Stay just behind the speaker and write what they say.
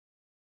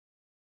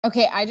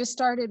Okay, I just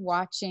started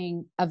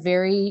watching a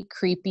very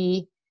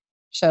creepy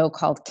show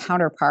called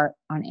Counterpart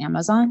on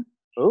Amazon.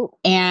 Oh,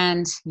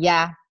 And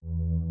yeah,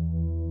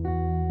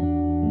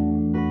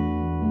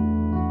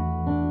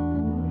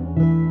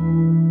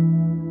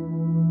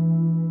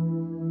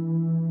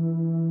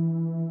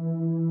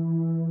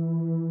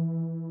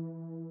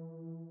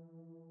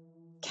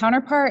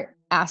 Counterpart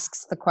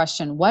asks the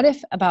question, what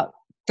if about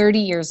 30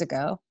 years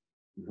ago,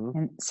 hmm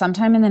and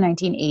sometime in the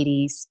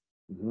 1980s,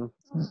 hmm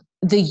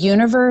the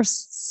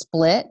universe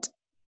split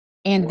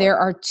and what? there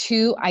are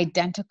two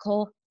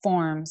identical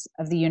forms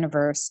of the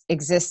universe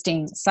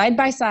existing side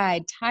by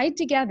side, tied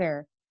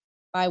together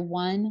by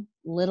one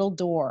little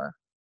door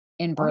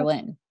in What?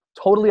 Berlin.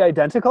 Totally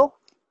identical?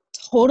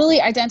 Totally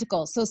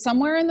identical. So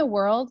somewhere in the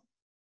world,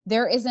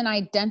 there is an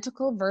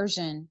identical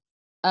version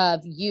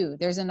of you.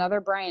 There's another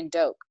Brian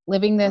Doak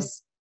living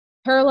this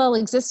parallel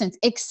existence,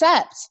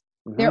 except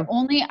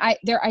Mm-hmm.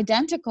 they're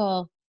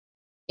identical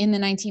in the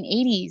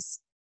 1980s,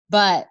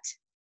 but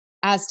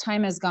as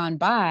time has gone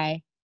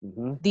by,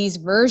 hmm these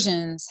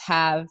versions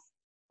have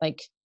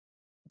like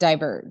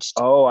diverged.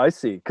 Oh, I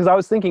see. Because I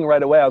was thinking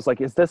right away, I was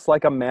like, is this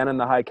like a Man in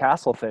the High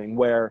Castle thing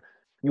where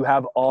you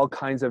have all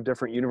kinds of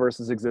different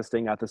universes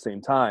existing at the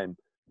same time?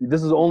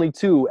 This is only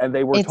two, and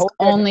they were It's totally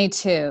only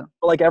two.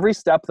 like every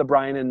step that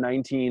Brian in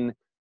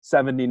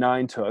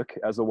 1979 took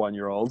as a 1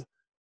 year old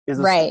is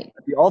a step Right.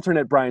 that the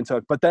alternate Brian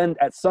took. But then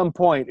at some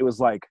point, it was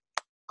like,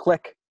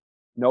 click,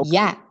 nope.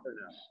 Yeah.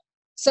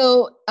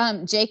 So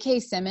J.K.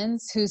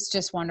 Simmons, who's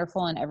just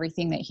wonderful in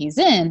everything that he's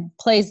in,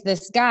 plays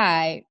this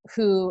guy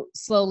who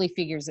slowly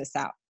figures this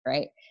out,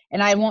 right?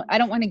 And I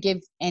don't want to give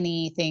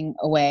anything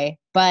away,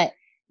 but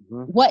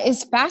Mm-hmm. what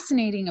is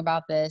fascinating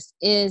about this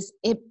is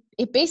it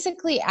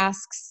basically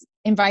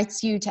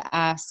invites you to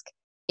ask,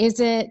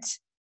 is it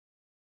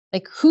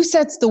like who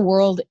sets the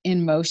world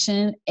in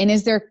motion? And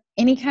is there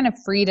any kind of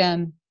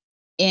freedom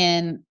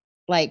in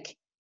like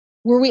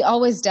were we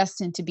always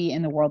destined to be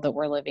in the world that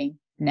we're living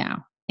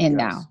now,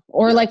 Yes.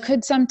 or like Yes.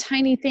 could some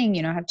tiny thing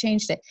have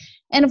changed it?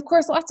 And of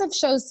course lots of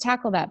shows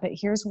tackle that, but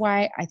here's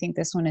why I think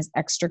this one is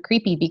extra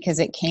creepy, because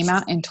it came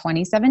out in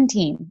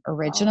 2017 Uh-huh.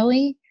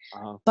 originally,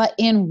 Uh-huh. but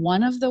in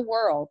one of the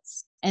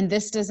worlds, and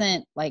this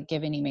doesn't like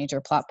give any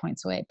major plot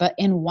points away, but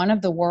in one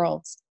of the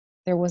worlds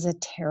there was a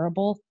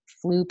terrible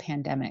flu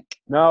pandemic.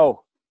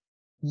 No.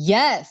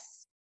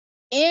 Yes.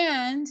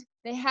 And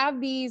they have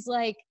these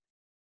like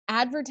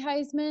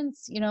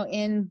advertisements,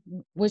 in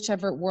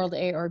whichever world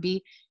A or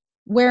B,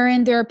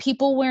 wherein there are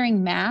people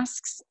wearing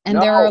masks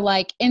and there are No.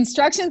 like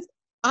instructions.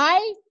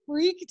 I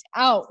freaked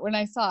out when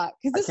I saw it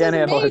because I this can't was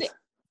handle made it.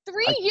 I,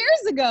 3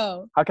 years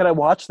ago. how could I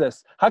watch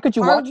this? How could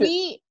you Are watch it?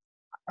 we?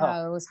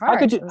 Oh. It was How hard.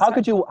 could you It was how could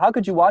hard. you how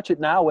could you watch it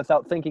now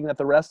without thinking that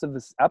the rest of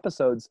the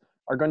episodes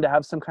are going to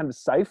have some kind of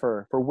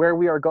cipher for where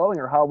we are going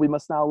or how we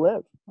must now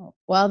live?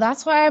 Well,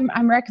 that's why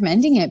I'm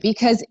recommending it,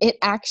 because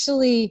it's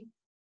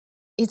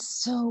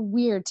so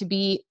weird to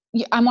be.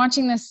 I'm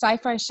watching this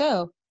sci-fi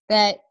show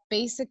that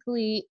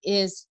basically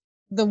is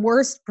the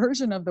worst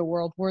version of the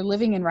world we're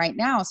living in right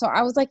now. So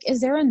I was like,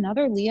 is there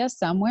another Leah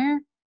somewhere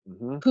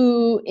hmm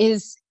who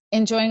is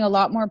enjoying a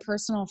lot more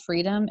personal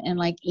freedom and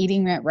like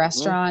eating at hmm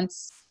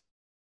restaurants?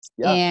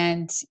 Yeah.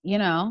 And,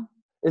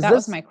 Is that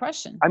was this my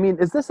question. I mean,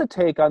 is this a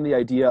take on the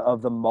idea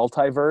of the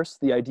multiverse?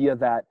 The idea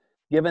that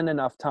given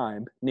enough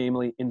time,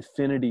 namely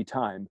infinity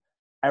time,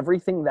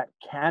 everything that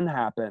can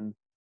happen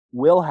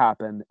will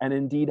happen and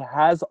indeed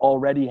has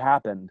already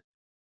happened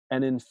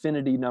an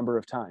infinity number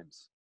of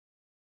times.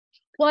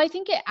 Well, I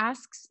think it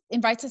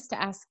invites us to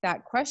ask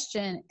that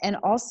question. And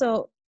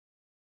also,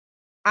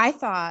 I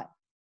thought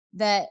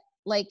that,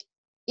 like,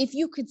 if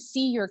you could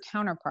see your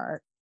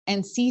counterpart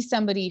and see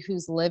somebody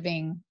who's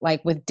living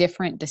like with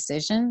different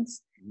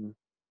decisions, Mhm.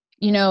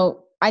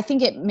 I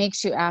think it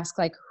makes you ask,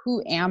 like,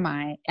 who am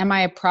I? Am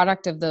I a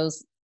product of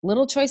those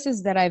little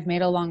choices that I've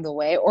made along the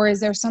way? Or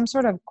is there some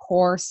sort of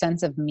core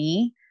sense of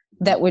me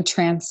that would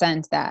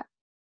transcend that?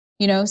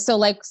 So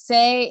like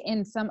say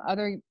in some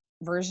other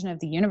version of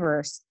the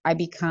universe, I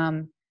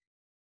become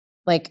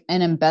like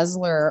an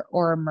embezzler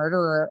or a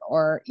murderer,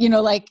 or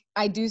like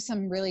I do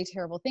some really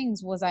terrible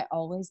things. Was I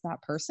always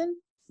that person?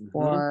 Mhm.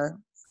 Do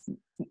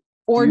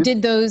Or you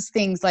did those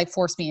things like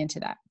force me into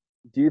that?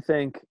 do you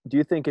think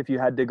if you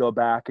had to go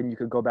back and you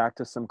could go back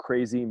to some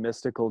crazy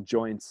mystical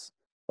joints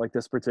like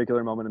this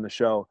particular moment in the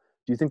show,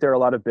 do you think there are a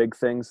lot of big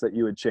things that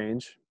you would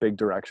change, big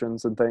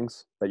directions and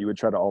things that you would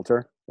try to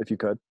alter if you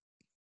could?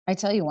 I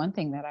tell you one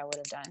thing that I would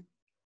have done.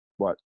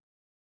 What?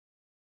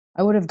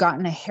 I would have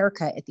gotten a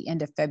haircut at the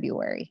end of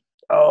February.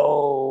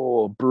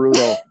 Oh,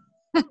 brutal.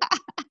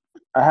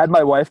 I had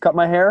my wife cut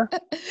my hair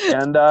She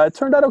and it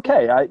turned out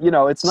okay.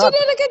 It's not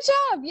did a good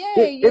job. it,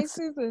 Yay, it's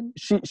Susan.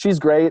 she's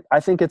great. I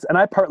think it's, and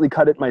I partly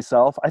cut it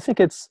myself. I think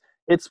it's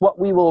what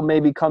we will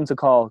maybe come to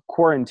call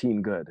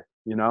quarantine good,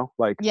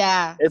 like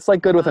Yeah. it's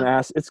like good with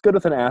Uh-huh. it's good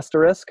with an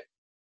asterisk.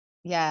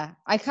 Yeah.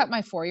 I cut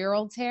my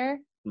 4-year-old's hair.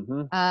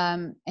 hmm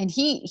And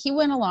he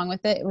went along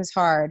with it. It was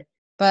hard.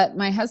 But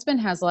my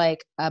husband has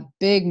like a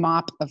big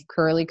mop of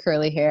curly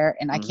hair,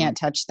 and I hmm can't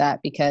touch that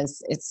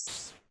because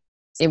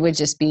it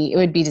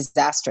would be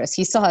disastrous.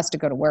 He still has to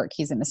go to work.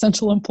 He's an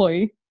essential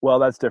employee. Well,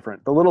 that's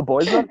different. The little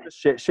boys though,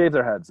 just shave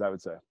their heads, I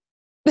would say.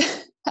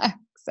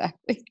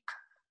 Exactly.